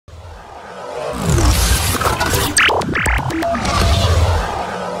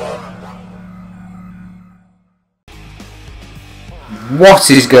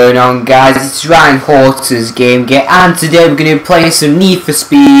What is going on, guys? It's Ryan Horter's GameGate, and today we're going to be playing some Need for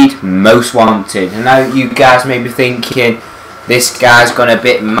Speed Most Wanted. And now you guys may be thinking, this guy's gone a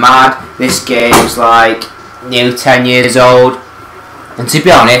bit mad. This game's like nearly 10 years old. And to be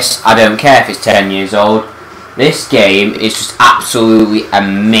honest, I don't care if it's 10 years old. This game is just absolutely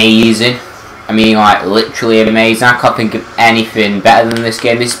amazing. I mean, like, literally amazing. I can't think of anything better than this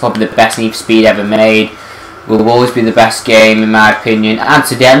game. This is probably the best Need for Speed ever made. Will always be the best game in my opinion. And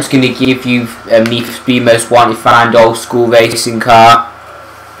today I'm just going to give you Need for Speed Most Wanted Find Old School Racing Car.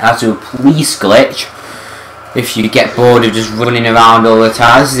 How to a police glitch. If you get bored of just running around all the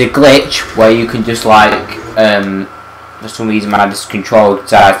time, this is a glitch where you can just like, for some reason my control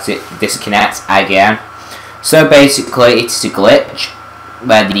decides to disconnect again. So basically it's a glitch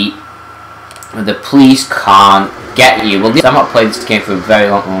where the police can't get you. Well, I've not played this game for a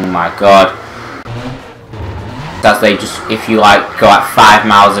very long. Oh my god. That's they just, if you like go at 5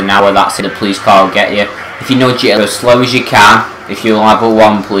 miles an hour, that's it, the police car will get you. If you nudge it as slow as you can, if you're level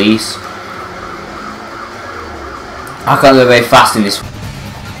 1 police. I can't go very fast in this,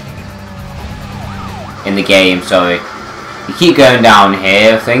 in the game, sorry. You keep going down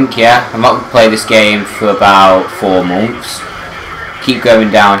here, I think, yeah. I've not played this game for about 4 months. Keep going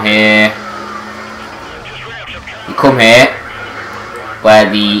down here. You come here, where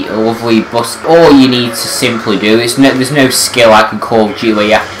the lovely bus. All you need to simply do is there's no skill like in Call of Duty where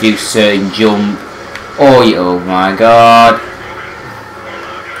you have to do certain jump. Oh my god!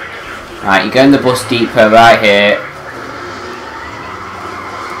 Right, you go in the bus depot right here.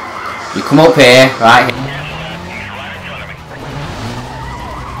 You come up here, right here.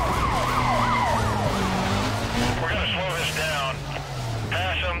 We're gonna slow this down.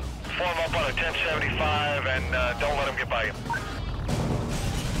 Pass him, form up on a 1075, and don't let him get by you.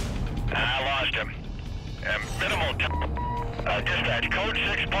 I lost him. Minimal dispatch. Code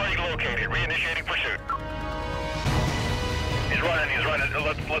 6, party located. Reinitiating pursuit. He's running.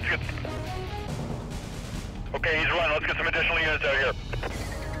 Let's get... Okay, he's running. Let's get some additional units out here.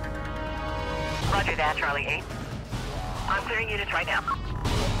 Roger that, Charlie 8. I'm clearing units right now.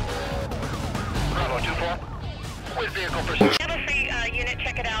 Bravo 2-4. Where's vehicle pursuit? Have a free unit,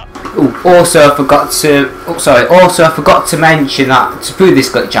 check it out. Also, I forgot to mention that to prove this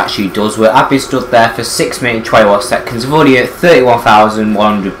glitch actually does work. I've been stood there for 6 minutes and 21 seconds. I've already at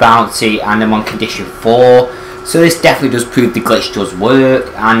 31,100 bounty, and I'm on condition 4. So this definitely does prove the glitch does work.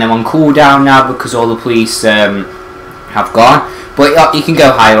 And I'm on cooldown now because all the police have gone. But you can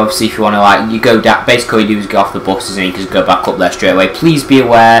go higher, obviously, if you want to. Like, you go down. Basically, all you do is get off the buses and you can just go back up there straight away. Please be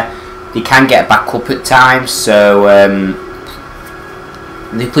aware, you can get back up at times. So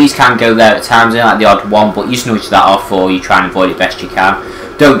the police can go there at times, like the odd one, but you just nudge that off or you try and avoid it best you can.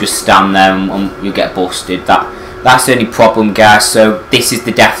 Don't just stand there and you'll get busted. That's the only problem, guys. So this is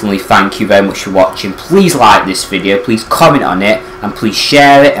the definitely thank you very much for watching. Please like this video, please comment on it, and please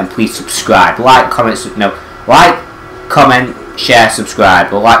share it, and please subscribe. Like, comment, share,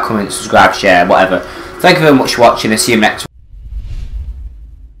 subscribe, or like, comment, subscribe, share, whatever. Thank you very much for watching, and see you next time.